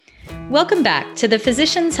Welcome back to the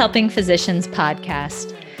Physicians Helping Physicians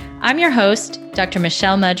podcast. I'm your host, Dr.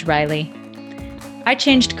 Michelle Mudge Riley. I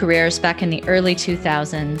changed careers back in the early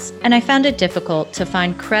 2000s, and I found it difficult to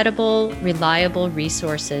find credible, reliable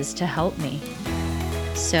resources to help me.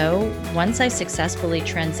 So once I successfully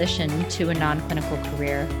transitioned to a non-clinical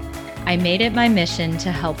career, I made it my mission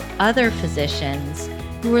to help other physicians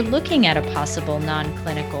who were looking at a possible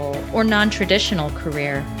non-clinical or non-traditional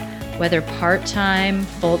career, whether part-time,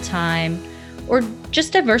 full-time, or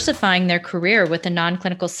just diversifying their career with a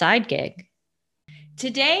non-clinical side gig.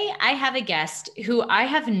 Today, I have a guest who I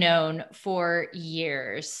have known for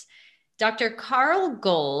years. Dr. Carl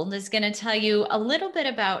Gold is going to tell you a little bit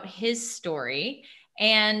about his story,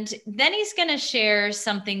 and then he's going to share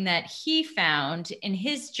something that he found in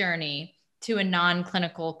his journey to a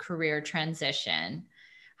non-clinical career transition.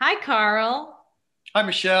 Hi, Carl. Hi,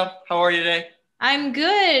 Michelle. How are you today? I'm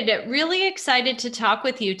good. Really excited to talk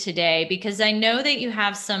with you today because I know that you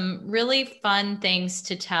have some really fun things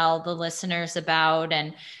to tell the listeners about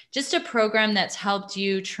and just a program that's helped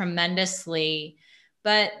you tremendously.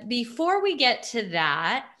 But before we get to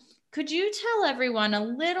that, could you tell everyone a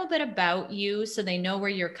little bit about you so they know where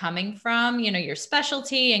you're coming from, your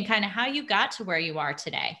specialty and kind of how you got to where you are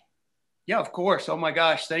today? Yeah, of course. Oh my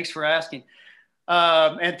gosh. Thanks for asking.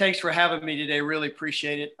 And thanks for having me today. Really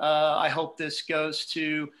appreciate it. I hope this goes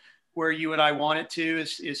to where you and I want it to,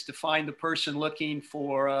 is to find the person looking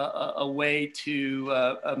for a way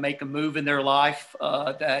to make a move in their life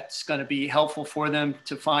that's going to be helpful for them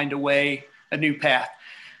to find a new path.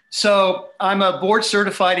 So I'm a board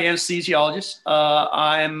certified anesthesiologist.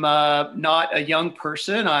 I'm not a young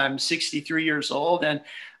person. I'm 63 years old. And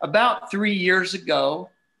about 4 years ago,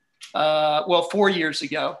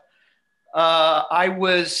 I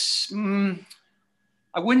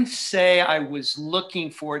wouldn't say I was looking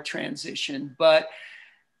for a transition, but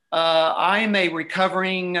I'm a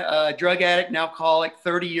recovering drug addict and alcoholic,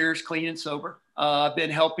 30 years clean and sober. I've been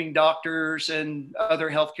helping doctors and other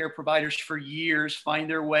healthcare providers for years find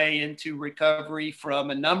their way into recovery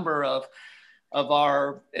from a number of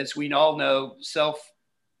our, as we all know,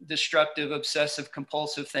 self-destructive, obsessive,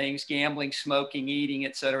 compulsive things, gambling, smoking, eating,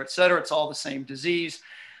 et cetera, et cetera. It's all the same disease.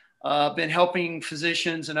 Been helping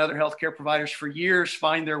physicians and other healthcare providers for years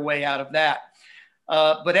find their way out of that.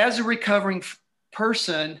 But as a recovering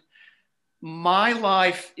person, my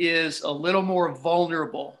life is a little more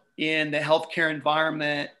vulnerable in the healthcare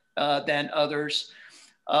environment than others.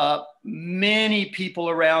 Many people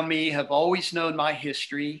around me have always known my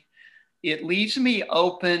history. It leaves me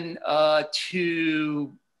open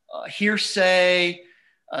to hearsay,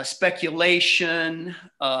 speculation,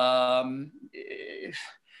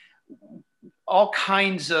 all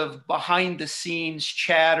kinds of behind the scenes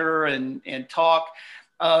chatter and talk.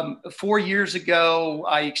 4 years ago,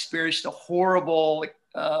 I experienced a horrible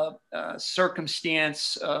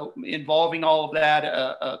circumstance involving all of that.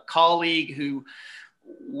 A colleague who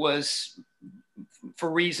was,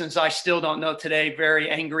 for reasons I still don't know today, very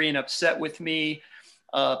angry and upset with me,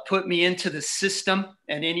 put me into the system.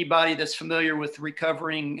 And anybody that's familiar with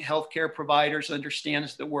recovering healthcare providers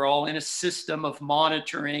understands that we're all in a system of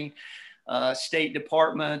monitoring, state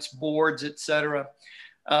departments, boards, et cetera.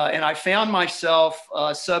 And I found myself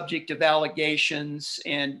subject of allegations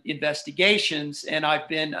and investigations, and I've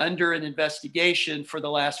been under an investigation for the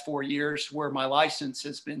last 4 years where my license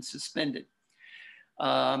has been suspended.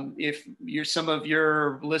 If some of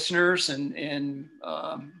your listeners and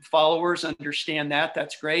followers understand that,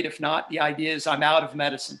 that's great. If not, the idea is I'm out of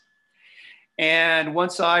medicine. And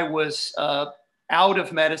once I was out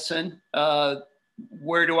of medicine,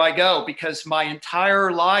 where do I go? Because my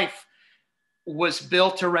entire life was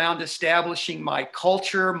built around establishing my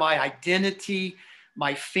culture, my identity,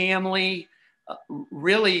 my family,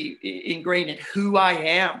 really ingrained in who I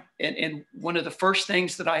am. And one of the first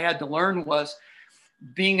things that I had to learn was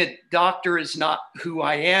being a doctor is not who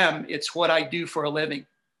I am, it's what I do for a living.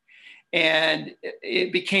 And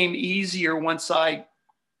it became easier once I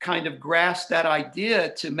kind of grasp that idea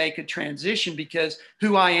to make a transition, because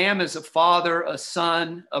who I am as a father, a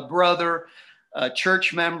son, a brother, a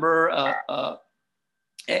church member,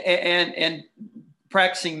 and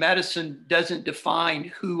practicing medicine doesn't define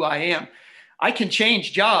who I am. I can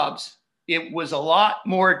change jobs. It was a lot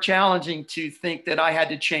more challenging to think that I had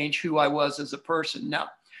to change who I was as a person. No.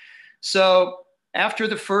 So after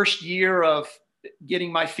the first year of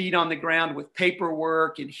getting my feet on the ground with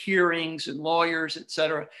paperwork and hearings and lawyers, et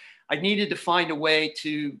cetera, I needed to find a way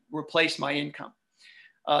to replace my income.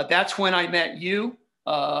 That's when I met you.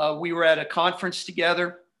 We were at a conference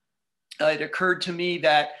together. It occurred to me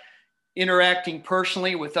that interacting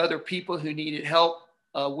personally with other people who needed help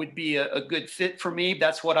would be a good fit for me.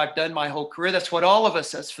 That's what I've done my whole career. That's what all of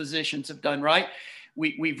us as physicians have done, right?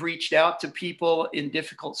 We've reached out to people in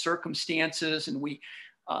difficult circumstances, and we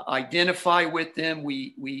identify with them.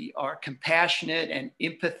 We are compassionate and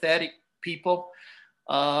empathetic people.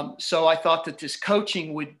 So I thought that this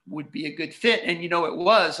coaching would be a good fit. And, it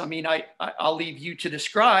was. I mean, I'll leave you to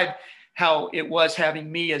describe how it was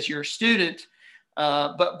having me as your student.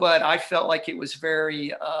 But I felt like it was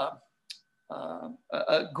very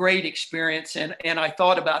a great experience. And I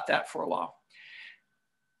thought about that for a while.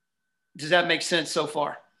 Does that make sense so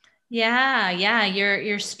far? Yeah.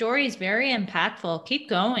 Your story is very impactful. Keep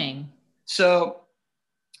going. So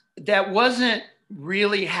that wasn't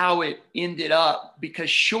really how it ended up, because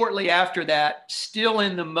shortly after that, still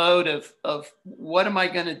in the mode of what am I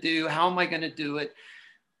going to do? How am I going to do it?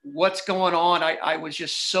 What's going on? I was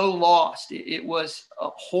just so lost. It was a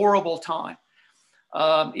horrible time.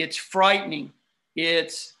 It's frightening.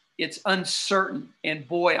 It's uncertain. And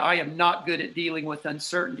boy, I am not good at dealing with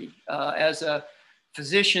uncertainty. As a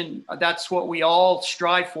physician, that's what we all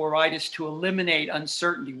strive for, right? Is to eliminate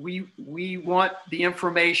uncertainty. We want the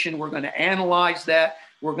information. We're going to analyze that.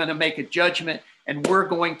 We're going to make a judgment, and we're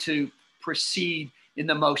going to proceed in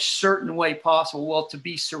the most certain way possible. Well, to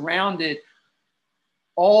be surrounded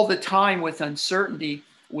all the time with uncertainty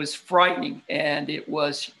was frightening. And it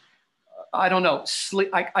was, I don't know,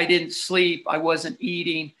 I didn't sleep. I wasn't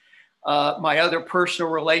eating. My other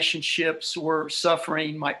personal relationships were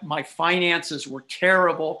suffering. My finances were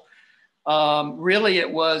terrible. Really,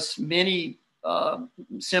 it was many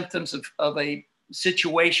symptoms of a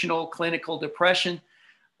situational clinical depression.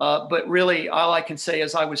 But really, all I can say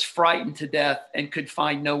is I was frightened to death and could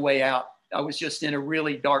find no way out. I was just in a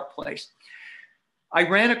really dark place. I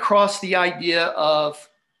ran across the idea of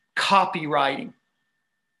copywriting.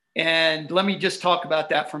 And let me just talk about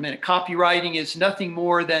that for a minute. Copywriting is nothing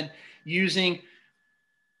more than using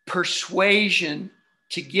persuasion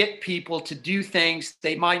to get people to do things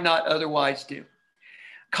they might not otherwise do.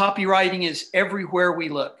 Copywriting is everywhere we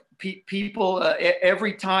look. People,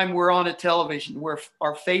 every time we're on a television, where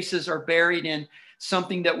our faces are buried in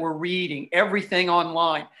something that we're reading, everything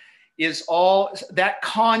online is all that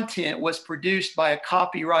content was produced by a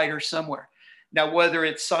copywriter somewhere. Now, whether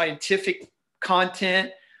it's scientific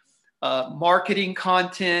content, marketing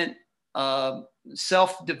content,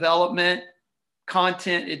 self-development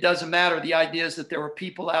content, it doesn't matter. The idea is that there were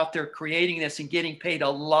people out there creating this and getting paid a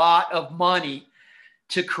lot of money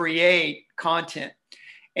to create content.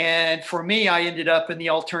 And for me, I ended up in the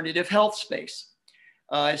alternative health space.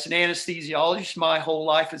 As an anesthesiologist, my whole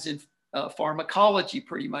life is in pharmacology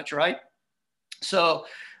pretty much, right? So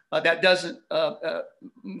that doesn't,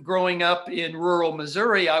 growing up in rural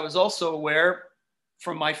Missouri, I was also aware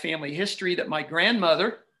from my family history that my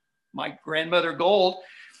grandmother Gold,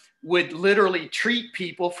 would literally treat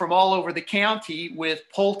people from all over the county with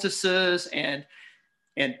poultices and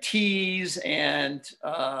teas and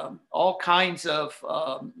all kinds of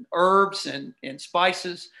herbs and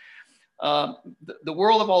spices. The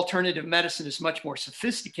world of alternative medicine is much more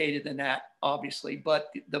sophisticated than that, obviously,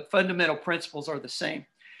 but the fundamental principles are the same.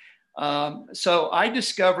 So I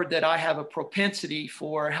discovered that I have a propensity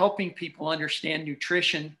for helping people understand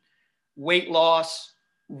nutrition, weight loss,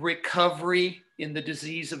 recovery in the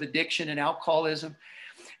disease of addiction and alcoholism,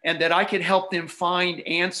 and that I could help them find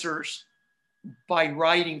answers by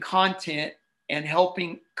writing content and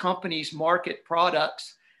helping companies market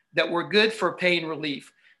products that were good for pain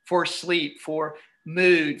relief, for sleep, for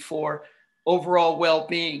mood, for overall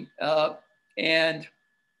well-being. And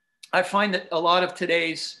I find that a lot of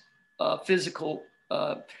today's physical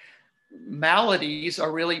maladies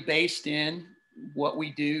are really based in what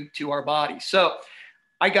we do to our bodies. So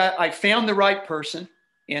I found the right person,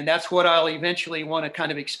 and that's what I'll eventually want to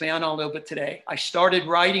kind of expand on a little bit today. I started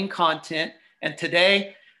writing content, and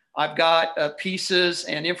today I've got pieces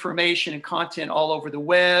and information and content all over the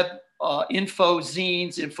web, info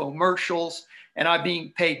zines, infomercials, and I'm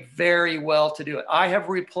being paid very well to do it. I have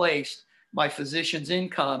replaced my physician's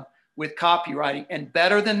income with copywriting. And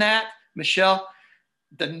better than that, Michelle,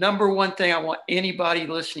 the number one thing I want anybody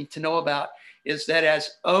listening to know about is that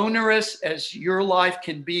as onerous as your life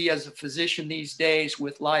can be as a physician these days,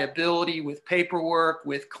 with liability, with paperwork,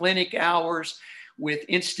 with clinic hours, with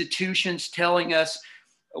institutions telling us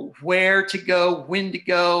where to go, when to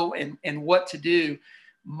go, and what to do,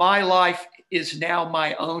 my life is now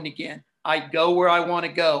my own again. I go where I want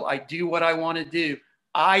to go. I do what I want to do.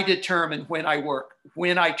 I determine when I work,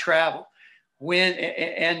 when I travel,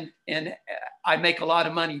 and I make a lot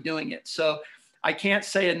of money doing it. So I can't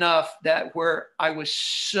say enough that where I was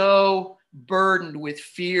so burdened with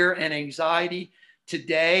fear and anxiety,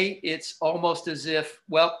 today, it's almost as if,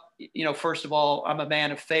 well, first of all, I'm a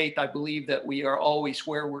man of faith. I believe that we are always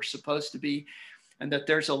where we're supposed to be, and that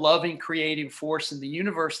there's a loving, creative force in the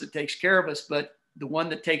universe that takes care of us. But the one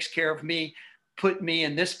that takes care of me put me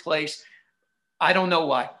in this place. I don't know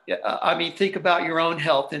why. I mean, think about your own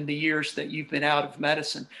health in the years that you've been out of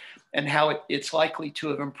medicine and how it's likely to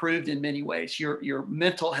have improved in many ways, your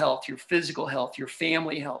mental health, your physical health, your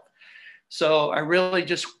family health. So I really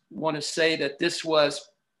just want to say that this was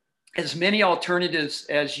as many alternatives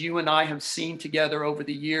as you and I have seen together over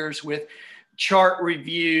the years, with chart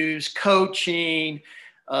reviews, coaching,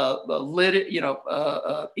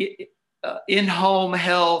 in-home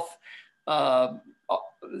health,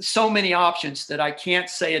 so many options that I can't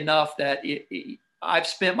say enough that I've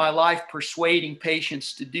spent my life persuading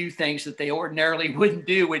patients to do things that they ordinarily wouldn't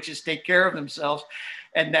do, which is take care of themselves.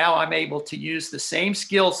 And now I'm able to use the same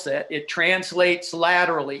skill set. It translates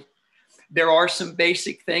laterally. There are some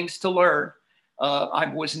basic things to learn.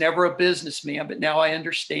 I was never a businessman, but now I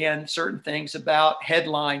understand certain things about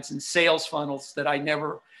headlines and sales funnels that I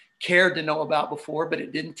never cared to know about before, but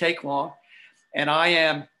it didn't take long. And I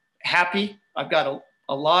am happy. I've got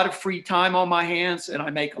a lot of free time on my hands, and I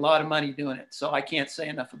make a lot of money doing it. So I can't say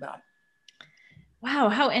enough about it. Wow,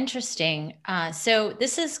 how interesting. So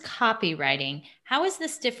this is copywriting. How is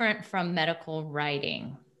this different from medical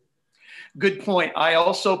writing? Good point. I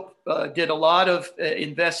also did a lot of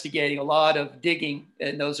investigating, a lot of digging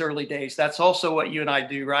in those early days. That's also what you and I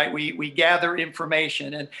do, right? We gather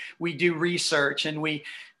information and we do research and we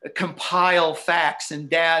compile facts and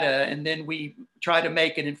data, and then we try to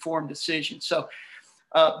make an informed decision. So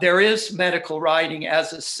there is medical writing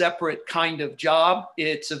as a separate kind of job.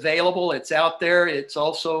 It's available, it's out there. It's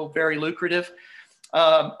also very lucrative.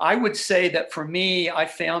 I would say that for me, I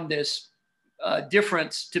found this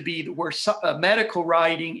difference to be where medical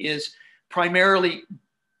writing is primarily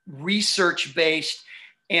research-based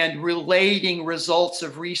and relating results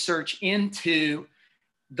of research into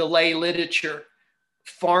the lay literature,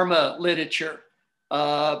 pharma literature,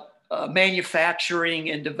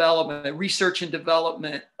 manufacturing and development, research and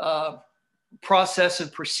development, process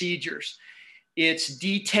and procedures. It's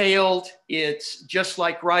detailed. It's just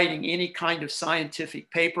like writing any kind of scientific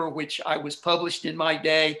paper, which I was published in my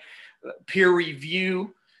day. Peer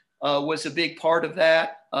review was a big part of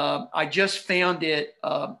that. I just found it,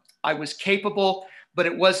 I was capable, but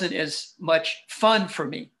it wasn't as much fun for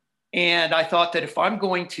me. And I thought that if I'm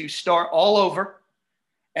going to start all over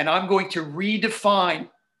and I'm going to redefine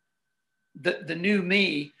the new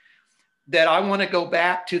me, that I want to go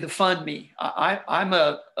back to the fun me. I'm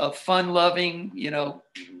a fun-loving,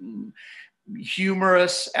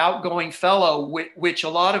 humorous, outgoing fellow, which a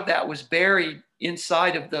lot of that was buried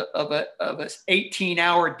inside of a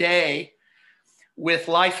 18-hour day with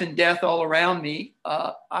life and death all around me.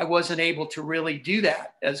 I wasn't able to really do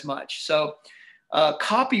that as much. So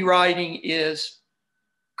copywriting is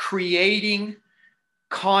creating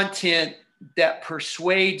content that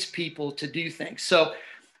persuades people to do things. So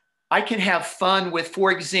I can have fun with,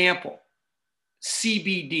 for example,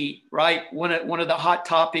 CBD, right? One of the hot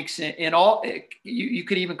topics in all, you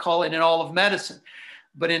could even call it in all of medicine.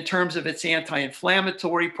 But in terms of its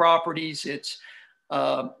anti-inflammatory properties, its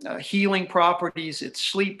healing properties, its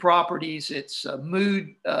sleep properties, its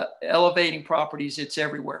mood elevating properties, it's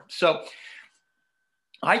everywhere. So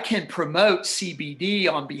I can promote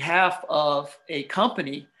CBD on behalf of a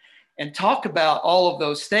company and talk about all of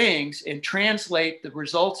those things and translate the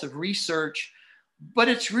results of research. But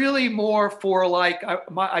it's really more for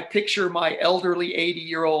I picture my elderly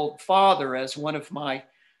 80-year-old father as one of my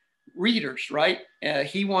readers, right?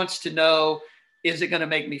 He wants to know, is it going to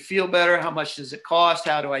make me feel better? How much does it cost?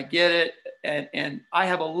 How do I get it? And I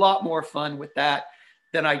have a lot more fun with that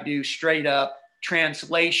than I do straight up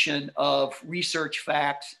translation of research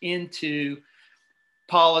facts into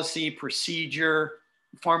policy, procedure,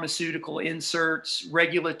 pharmaceutical inserts,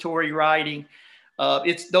 regulatory writing.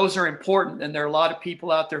 Those are important, and there are a lot of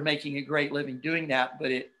people out there making a great living doing that.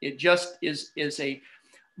 But it just is a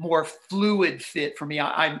more fluid fit for me.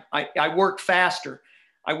 I work faster,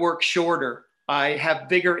 I work shorter, I have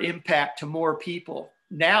bigger impact to more people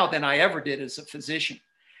now than I ever did as a physician.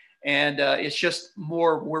 And it's just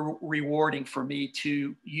more rewarding for me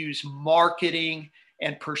to use marketing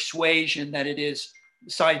and persuasion than it is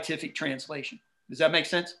scientific translation. Does that make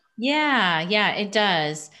sense? Yeah, it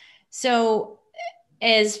does. So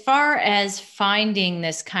as far as finding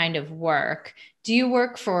this kind of work, do you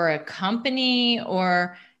work for a company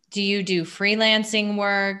or do you do freelancing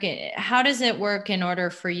work? How does it work in order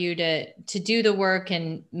for you to do the work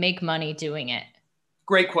and make money doing it?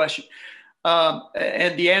 Great question.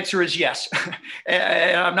 And the answer is yes.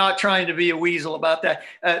 And I'm not trying to be a weasel about that.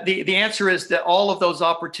 The answer is that all of those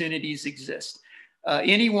opportunities exist.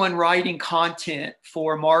 Anyone writing content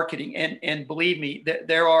for marketing, and believe me,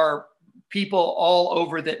 there are people all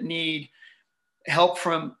over that need help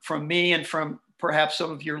from me and from perhaps some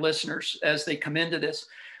of your listeners as they come into this,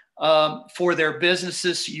 for their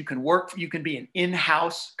businesses. You can be an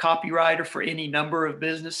in-house copywriter for any number of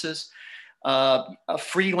businesses. A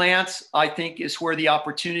freelance, I think, is where the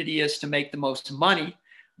opportunity is to make the most money,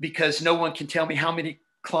 because no one can tell me how many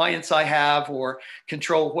clients I have or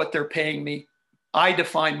control what they're paying me. I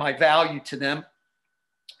define my value to them.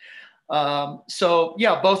 So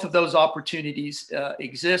yeah, both of those opportunities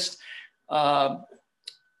exist.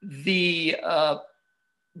 The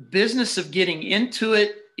business of getting into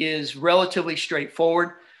it is relatively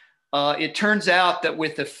straightforward. It turns out that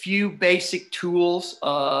with a few basic tools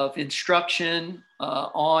of instruction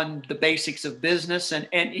on the basics of business, and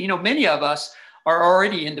many of us are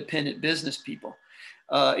already independent business people.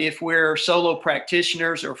 If we're solo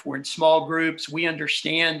practitioners or if we're in small groups, we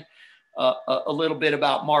understand a little bit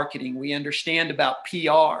about marketing. We understand about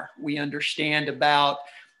PR. We understand about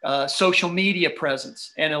social media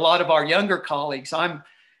presence. And a lot of our younger colleagues,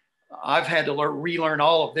 I've had to relearn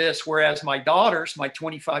all of this, whereas my daughters, my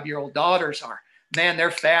 25-year-old daughters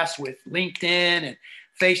they're fast with LinkedIn and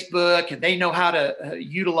Facebook, and they know how to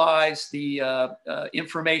utilize the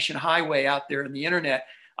information highway out there in the internet.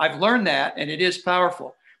 I've learned that, and it is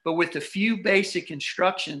powerful. But with a few basic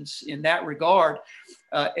instructions in that regard,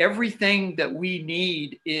 everything that we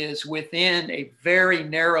need is within a very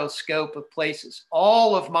narrow scope of places.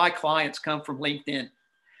 All of my clients come from LinkedIn.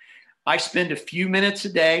 I spend a few minutes a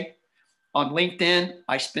day on LinkedIn.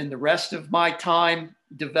 I spend the rest of my time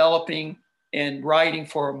developing and writing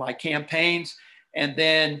for my campaigns. And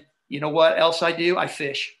then, you know what else I do? I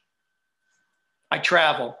fish. I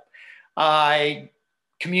travel. I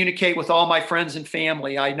communicate with all my friends and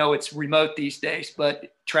family. I know it's remote these days,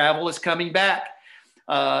 but travel is coming back.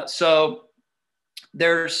 So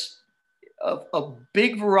there's a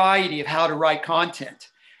big variety of how to write content.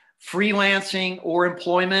 Freelancing or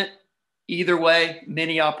employment, either way,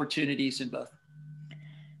 many opportunities in both.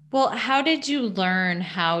 Well, how did you learn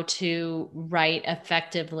how to write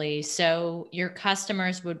effectively so your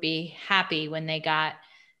customers would be happy when they got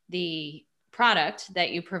the product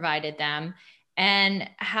that you provided them? And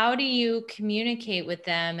how do you communicate with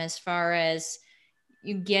them as far as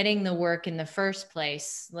you getting the work in the first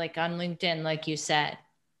place, like on LinkedIn, like you said?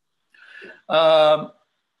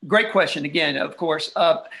 Great question. Again, of course.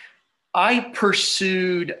 I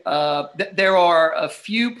pursued, there are a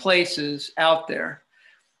few places out there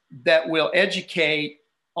that will educate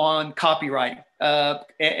on copywriting.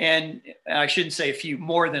 And I shouldn't say a few,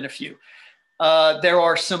 more than a few. There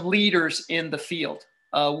are some leaders in the field.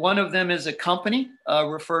 One of them is a company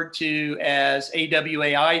referred to as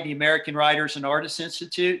AWAI, the American Writers and Artists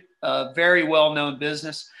Institute, a very well-known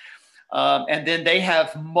business. And then they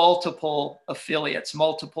have multiple affiliates,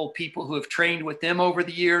 multiple people who have trained with them over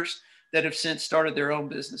the years that have since started their own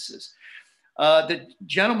businesses. The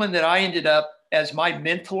gentleman that I ended up as my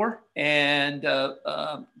mentor and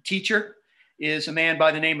teacher is a man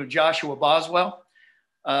by the name of Joshua Boswell.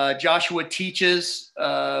 Joshua teaches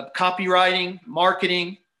copywriting,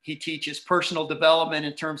 marketing. He teaches personal development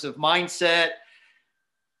in terms of mindset,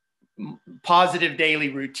 positive daily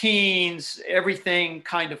routines, everything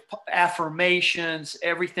kind of affirmations,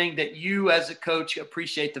 everything that you as a coach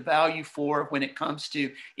appreciate the value for when it comes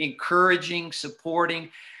to encouraging, supporting.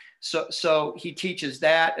 So he teaches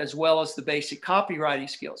that as well as the basic copywriting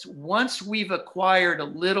skills. Once we've acquired a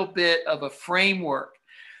little bit of a framework,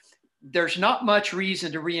 there's not much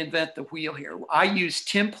reason to reinvent the wheel here. I use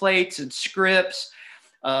templates and scripts,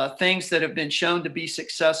 things that have been shown to be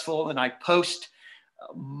successful, and I post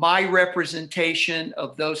my representation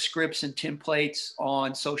of those scripts and templates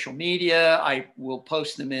on social media. I will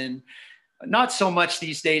post them in, not so much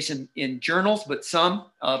these days in journals, but some,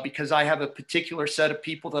 because I have a particular set of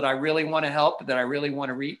people that I really want to help, that I really want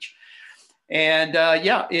to reach. And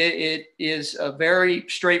it is very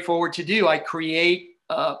straightforward to do. I create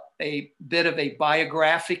a bit of a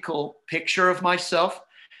biographical picture of myself.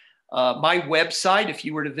 My website, if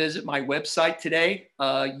you were to visit my website today,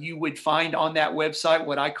 you would find on that website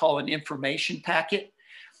what I call an information packet.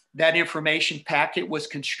 That information packet was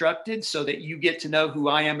constructed so that you get to know who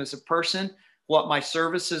I am as a person, what my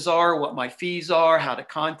services are, what my fees are, how to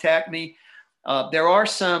contact me. There are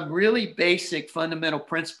some really basic fundamental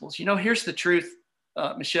principles. You know, here's the truth,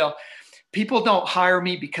 Michelle. People don't hire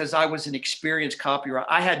me because I was an experienced copywriter.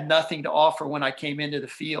 I had nothing to offer when I came into the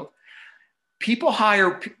field. people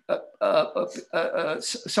hire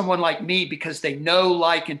someone like me because they know,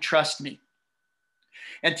 like, and trust me.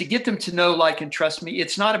 And to get them to know, like, and trust me,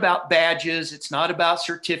 it's not about badges. It's not about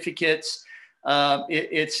certificates.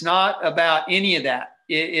 It's not about any of that.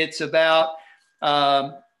 It's about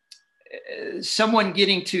someone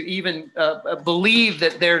getting to even believe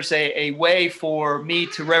that there's a way for me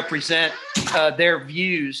to represent their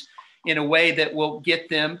views in a way that will get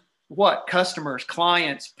them what? Customers,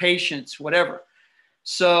 clients, patients, whatever.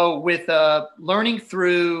 So with learning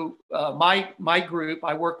through my group,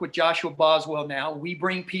 I work with Joshua Boswell now. We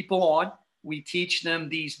bring people on. We teach them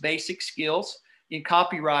these basic skills in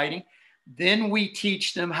copywriting. Then we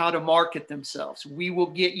teach them how to market themselves. We will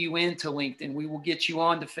get you into LinkedIn. We will get you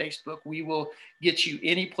onto Facebook. We will get you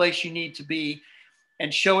any place you need to be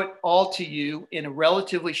and show it all to you in a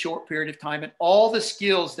relatively short period of time. And all the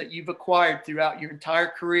skills that you've acquired throughout your entire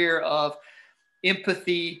career of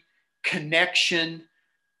empathy, connection,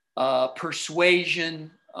 persuasion,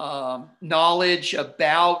 knowledge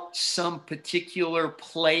about some particular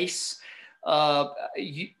place.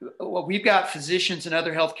 We've got physicians and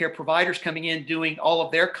other healthcare providers coming in doing all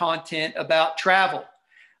of their content about travel,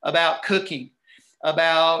 about cooking,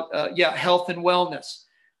 about health and wellness.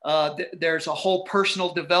 There's a whole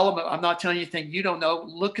personal development. I'm not telling you anything you don't know.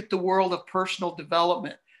 Look at the world of personal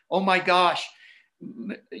development. Oh my gosh.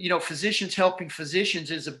 You know, physicians helping physicians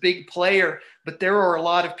is a big player, but there are a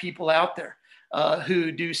lot of people out there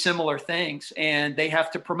who do similar things, and they have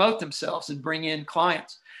to promote themselves and bring in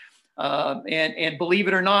clients. And believe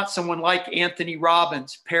it or not, someone like Anthony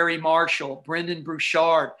Robbins, Perry Marshall, Brendan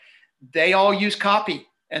Burchard, they all use copy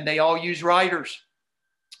and they all use writers.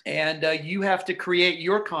 And you have to create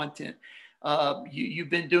your content. You've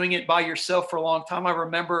been doing it by yourself for a long time. I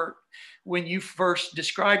remember when you first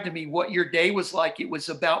described to me what your day was like, it was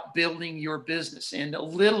about building your business and a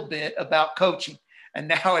little bit about coaching. And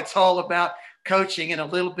now it's all about coaching and a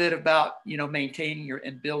little bit about, you know, maintaining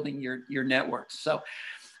and building your networks. So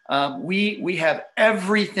we have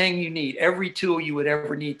everything you need, every tool you would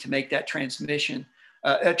ever need to make that transition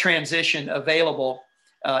available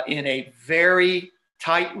in a very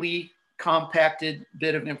tightly compacted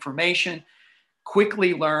bit of information,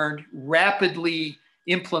 quickly learned, rapidly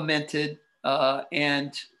implemented,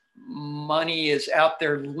 and money is out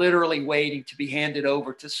there literally waiting to be handed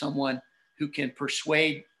over to someone who can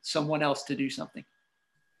persuade someone else to do something.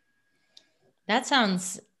 That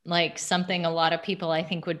sounds like something a lot of people, I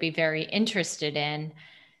think, would be very interested in.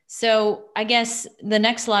 So I guess the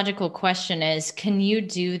next logical question is, can you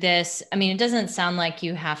do this? I mean, it doesn't sound like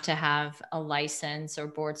you have to have a license or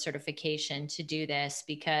board certification to do this,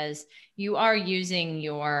 because you are using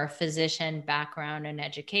your physician background and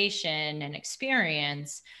education and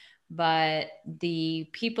experience, but the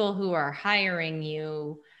people who are hiring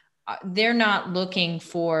you, they're not looking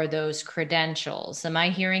for those credentials. Am I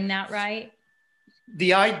hearing that right?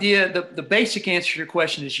 The idea, the basic answer to your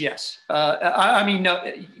question is yes. I mean, no,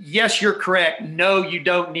 yes, you're correct. No, you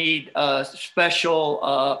don't need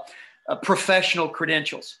special professional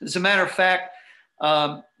credentials. As a matter of fact,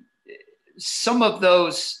 some of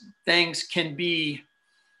those things can be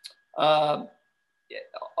not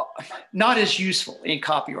as useful in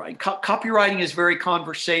copywriting. Copywriting is very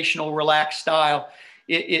conversational, relaxed style.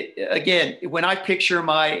 Again, when I picture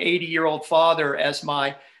my 80-year-old father as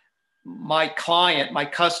my client, my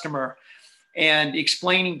customer, and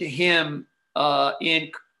explaining to him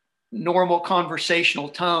in normal conversational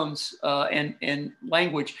tones and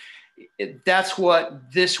language, that's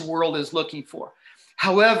what this world is looking for.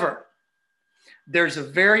 However, there's a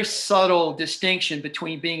very subtle distinction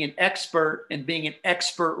between being an expert and being an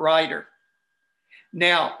expert writer.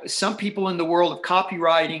 Now, some people in the world of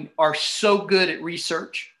copywriting are so good at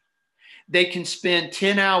research. They can spend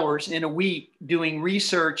 10 hours in a week doing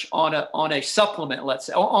research on a supplement, let's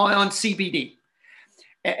say, on CBD.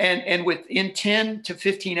 And within 10 to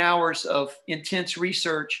 15 hours of intense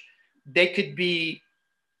research, they could be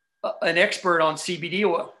an expert on CBD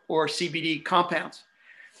oil or CBD compounds.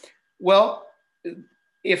 Well,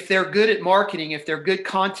 if they're good at marketing, if they're good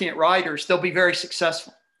content writers, they'll be very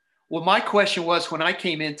successful. Well, my question was, when I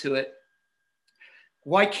came into it,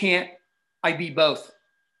 why can't I be both?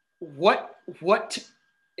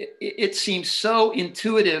 It seems so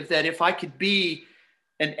intuitive that if I could be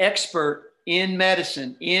an expert in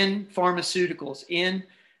medicine, in pharmaceuticals, in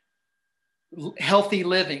healthy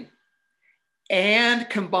living, and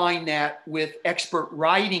combine that with expert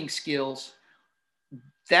writing skills,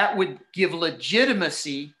 that would give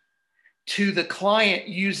legitimacy to the client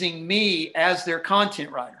using me as their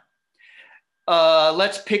content writer.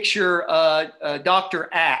 Let's picture Dr.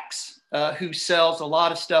 Axe, who sells a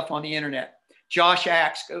lot of stuff on the internet. Josh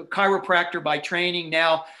Axe, a chiropractor by training,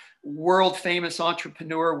 now world famous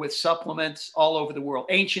entrepreneur with supplements all over the world.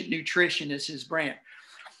 Ancient Nutrition is his brand.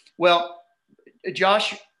 Well,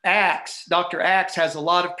 Josh Axe, Dr. Axe, has a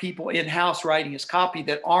lot of people in-house writing his copy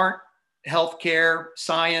that aren't healthcare,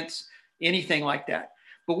 science, anything like that.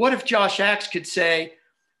 But what if Josh Axe could say,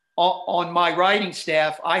 on my writing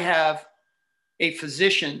staff, I have a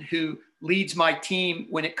physician who leads my team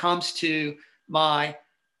when it comes to my,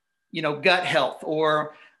 gut health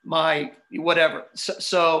or my whatever.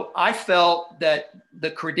 So I felt that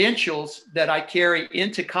the credentials that I carry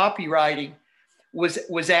into copywriting was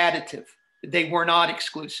additive. They were not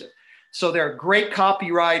exclusive. So there are great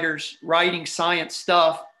copywriters writing science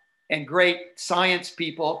stuff and great science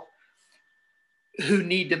people who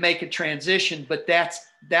need to make a transition, but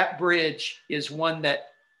that bridge is one that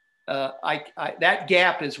that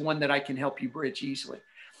gap is one that I can help you bridge easily.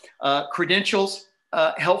 Credentials,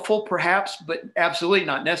 helpful perhaps, but absolutely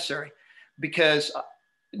not necessary, because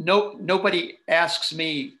nobody asks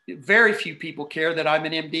me, very few people care that I'm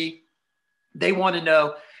an MD. They want to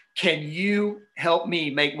know, can you help me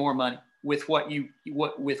make more money with what you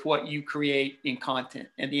create in content?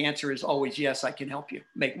 And the answer is always yes, I can help you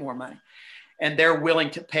make more money. And they're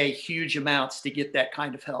willing to pay huge amounts to get that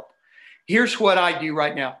kind of help. Here's what I do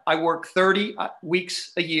right now. I work 30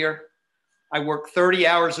 weeks a year. I work 30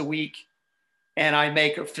 hours a week, and I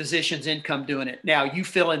make a physician's income doing it. Now, you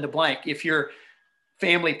fill in the blank. If you're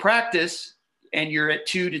family practice and you're at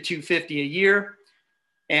 $200 to $250 a year,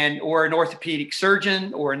 or an orthopedic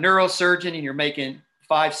surgeon or a neurosurgeon, and you're making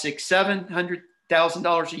 $500,000, $600,000,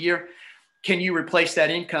 $700,000 a year, can you replace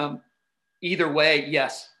that income? Either way,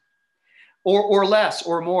 yes. Or less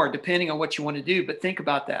or more, depending on what you want to do. But think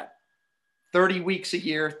about that. 30 weeks a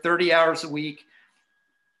year, 30 hours a week.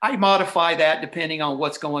 I modify that depending on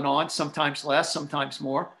what's going on, sometimes less, sometimes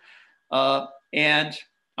more. And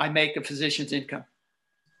I make a physician's income.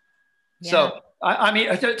 Yeah. So, I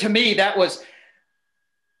mean, to me, that's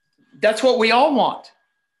what we all want,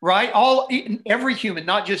 right? Every human,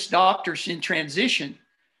 not just doctors in transition.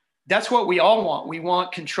 That's what we all want. We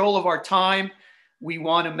want control of our time. We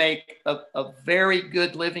want to make a very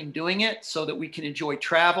good living doing it so that we can enjoy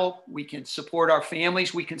travel. We can support our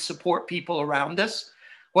families. We can support people around us.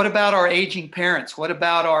 What about our aging parents? What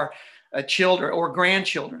about our children or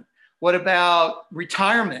grandchildren? What about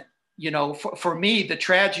retirement? For me, the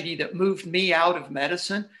tragedy that moved me out of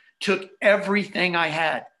medicine took everything I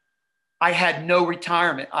had. I had no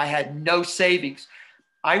retirement. I had no savings.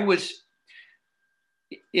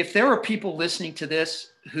 If there are people listening to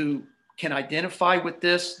this who can identify with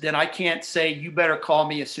this, then I can't say you better call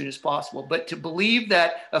me as soon as possible. But to believe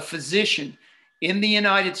that a physician in the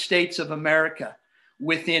United States of America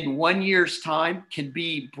within 1 year's time can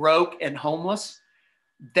be broke and homeless,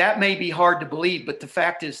 that may be hard to believe, but the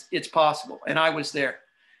fact is it's possible. And I was there,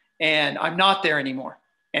 and I'm not there anymore.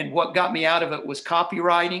 And what got me out of it was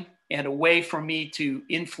copywriting and a way for me to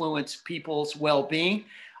influence people's well-being.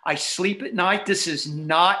 I sleep at night. This is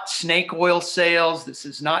not snake oil sales. This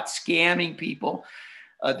is not scamming people.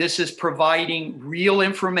 This is providing real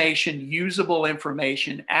information, usable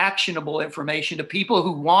information, actionable information to people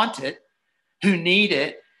who want it, who need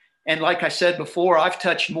it. And like I said before, I've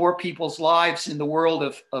touched more people's lives in the world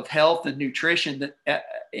of health and nutrition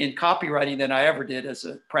in copywriting than I ever did as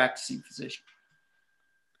a practicing physician.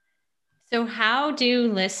 So how do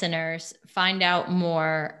listeners find out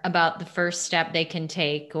more about the first step they can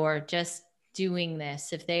take, or just doing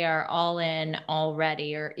this if they are all in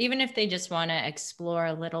already, or even if they just want to explore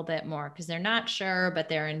a little bit more because they're not sure, but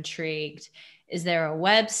they're intrigued? Is there a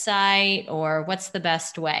website, or what's the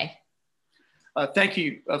best way? Thank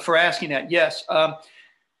you for asking that. Yes. The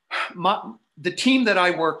team that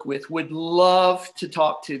I work with would love to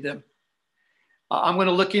talk to them. I'm going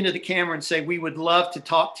to look into the camera and say, we would love to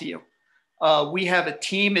talk to you. We have a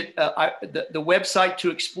team. The website to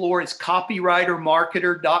explore is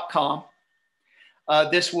copywritermarketer.com.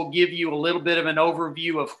 This will give you a little bit of an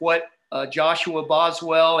overview of what Joshua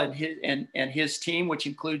Boswell and his team, which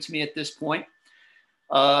includes me at this point,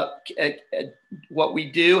 what we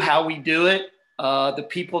do, how we do it, the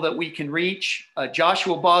people that we can reach.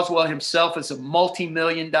 Joshua Boswell himself is a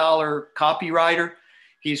multi-million-dollar copywriter.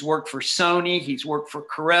 He's worked for Sony. He's worked for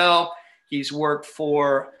Corel. He's worked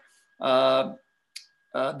for the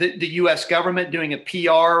U.S. government doing a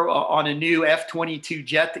PR on a new F-22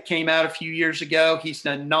 jet that came out a few years ago. He's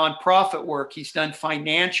done nonprofit work. He's done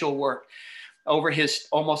financial work over his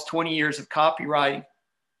almost 20 years of copywriting.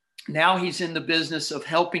 Now he's in the business of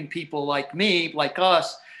helping people like me, like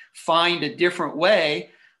us, find a different way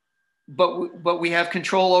but we have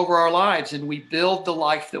control over our lives, and we build the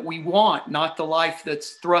life that we want, not the life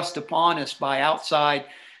that's thrust upon us by outside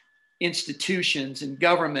institutions and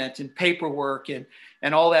government and paperwork and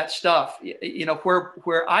all that stuff. You know,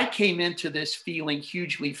 where I came into this feeling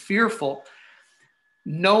hugely fearful,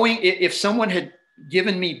 knowing if someone had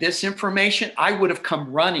given me this information, I would have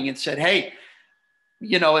come running and said, hey,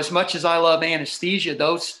 you know, as much as I love anesthesia,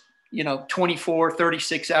 those, you know, 24,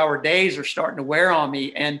 36-hour days are starting to wear on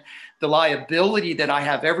me. And the liability that I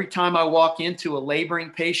have every time I walk into a laboring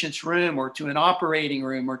patient's room or to an operating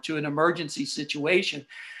room or to an emergency situation,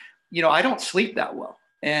 you know, I don't sleep that well.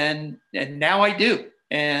 And now I do.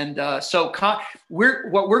 And so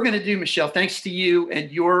what we're going to do, Michelle, thanks to you and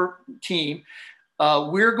your team,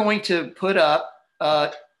 we're going to put up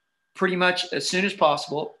pretty much as soon as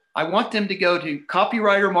possible. I want them to go to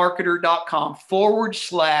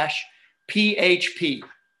copywritermarketer.com/PHP.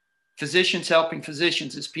 Physicians Helping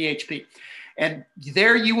Physicians is PHP. And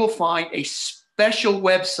there you will find a special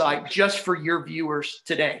website just for your viewers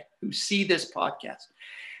today who see this podcast.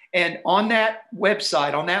 And on that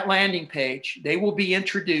website, on that landing page, they will be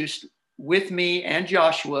introduced with me and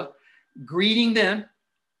Joshua, greeting them,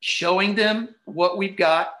 showing them what we've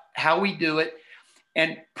got, how we do it,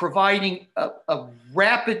 and providing a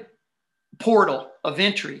rapid portal of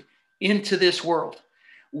entry into this world.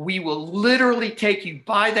 We will literally take you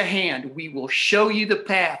by the hand. We will show you the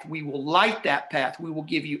path. We will light that path. We will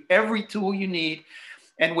give you every tool you need.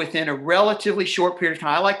 And within a relatively short period of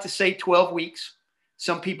time, I like to say 12 weeks.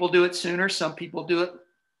 Some people do it sooner. Some people do it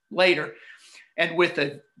later. And with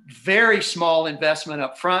a very small investment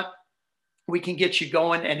up front, we can get you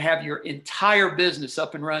going and have your entire business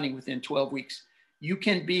up and running within 12 weeks. You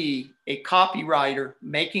can be a copywriter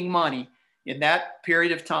making money in that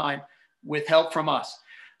period of time with help from us.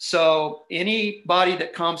 So anybody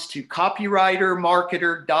that comes to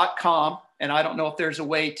copywritermarketer.com, and I don't know if there's a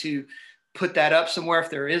way to put that up somewhere. If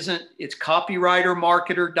there isn't, it's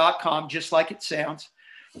copywritermarketer.com, just like it sounds,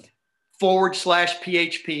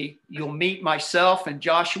 /PHP. You'll meet myself and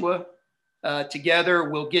Joshua together.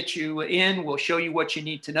 We'll get you in. We'll show you what you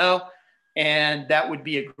need to know. And that would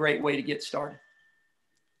be a great way to get started.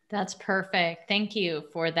 That's perfect. Thank you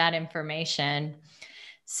for that information.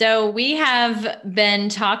 So we have been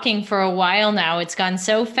talking for a while now. It's gone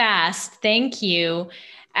so fast. Thank you.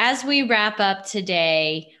 As we wrap up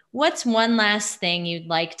today, what's one last thing you'd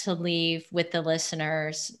like to leave with the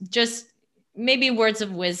listeners? Just maybe words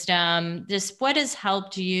of wisdom, just what has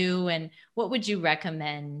helped you and what would you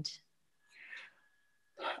recommend?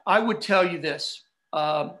 I would tell you this,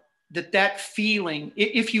 that feeling,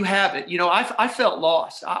 if you have it, you know, I felt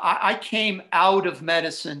lost. I came out of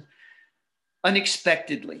medicine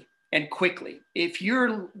unexpectedly and quickly. If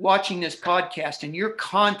you're watching this podcast and you're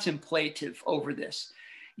contemplative over this,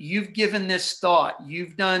 you've given this thought,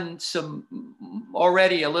 you've done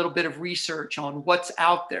already a little bit of research on what's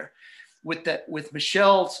out there with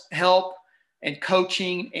Michelle's help and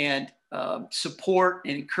coaching and support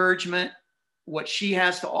and encouragement, what she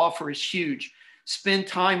has to offer is huge. Spend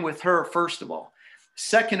time with her, first of all.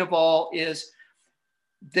 Second of all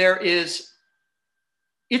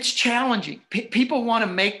it's challenging. People want to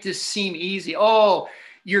make this seem easy. Oh,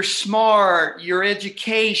 you're smart, your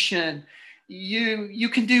education, you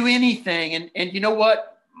can do anything. And you know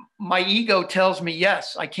what? My ego tells me,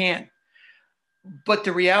 yes, I can. But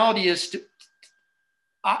the reality is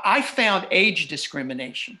I found age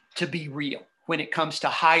discrimination to be real when it comes to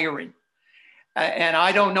hiring. And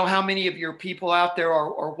I don't know how many of your people out there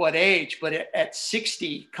are what age, but at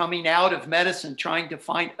 60, coming out of medicine, trying to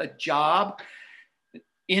find a job,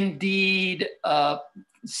 Indeed,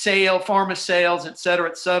 pharma sales, et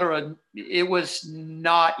cetera, it was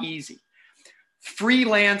not easy.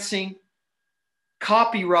 Freelancing,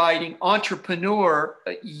 copywriting, entrepreneur,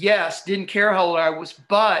 yes, didn't care how old I was,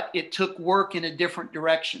 but it took work in a different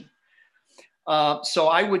direction. So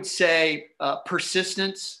I would say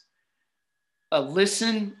persistence,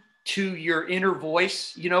 listen to your inner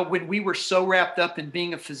voice. You know, when we were so wrapped up in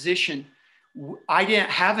being a physician, I didn't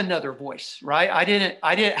have another voice, right? I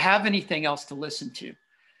didn't have anything else to listen to.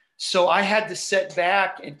 So I had to sit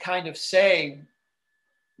back and kind of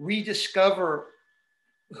rediscover,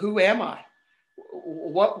 who am I?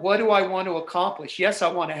 What do I want to accomplish? Yes,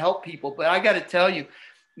 I want to help people, but I got to tell you,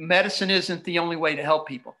 medicine isn't the only way to help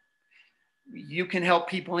people. You can help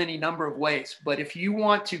people any number of ways, but if you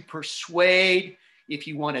want to persuade, if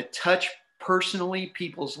you want to touch personally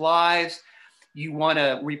people's lives, you want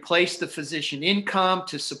to replace the physician income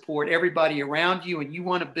to support everybody around you, and you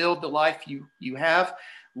want to build the life you have,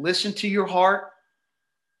 listen to your heart,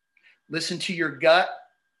 listen to your gut,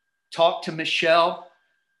 talk to Michelle,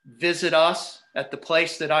 visit us at the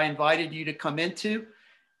place that I invited you to come into.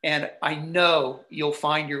 And I know you'll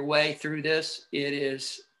find your way through this. It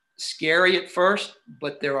is scary at first,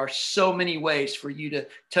 but there are so many ways for you to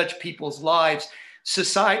touch people's lives.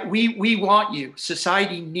 Society, we want you.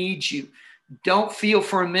 Society needs you. Don't feel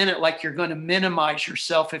for a minute like you're going to minimize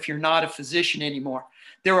yourself if you're not a physician anymore.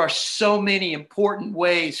 There are so many important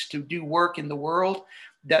ways to do work in the world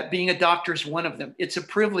that being a doctor is one of them. It's a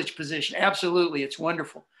privileged position. Absolutely. It's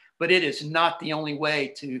wonderful, but it is not the only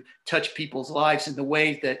way to touch people's lives in the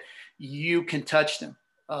way that you can touch them.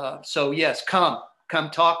 So yes, come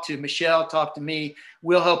talk to Michelle, talk to me.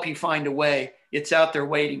 We'll help you find a way. It's out there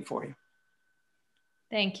waiting for you.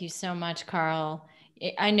 Thank you so much, Carl.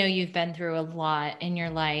 I know you've been through a lot in your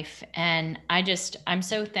life, and I'm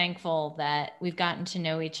so thankful that we've gotten to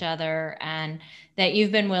know each other and that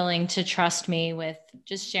you've been willing to trust me with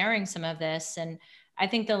just sharing some of this. And I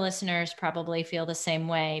think the listeners probably feel the same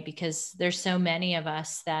way, because there's so many of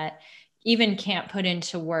us that even can't put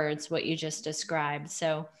into words what you just described.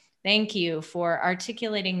 So thank you for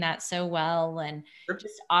articulating that so well and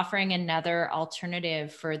just offering another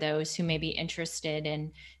alternative for those who may be interested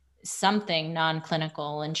in something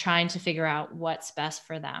non-clinical and trying to figure out what's best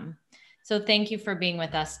for them. So thank you for being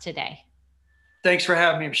with us today. Thanks for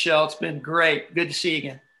having me, Michelle. It's been great. Good to see you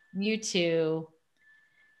again. You too.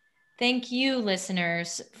 Thank you,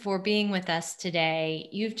 listeners, for being with us today.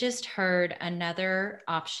 You've just heard another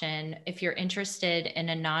option if you're interested in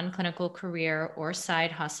a non-clinical career or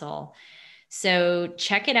side hustle. So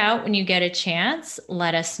check it out when you get a chance.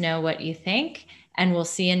 Let us know what you think. And we'll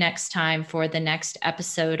see you next time for the next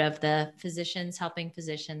episode of the Physicians Helping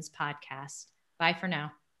Physicians podcast. Bye for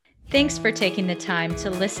now. Thanks for taking the time to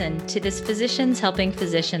listen to this Physicians Helping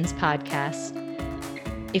Physicians podcast.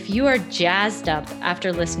 If you are jazzed up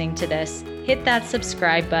after listening to this, hit that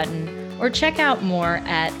subscribe button or check out more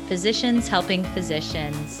at Physicians Helping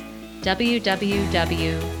Physicians,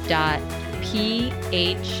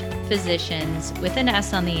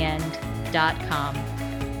 www.physicians.com.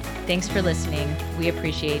 Thanks for listening. We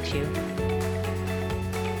appreciate you.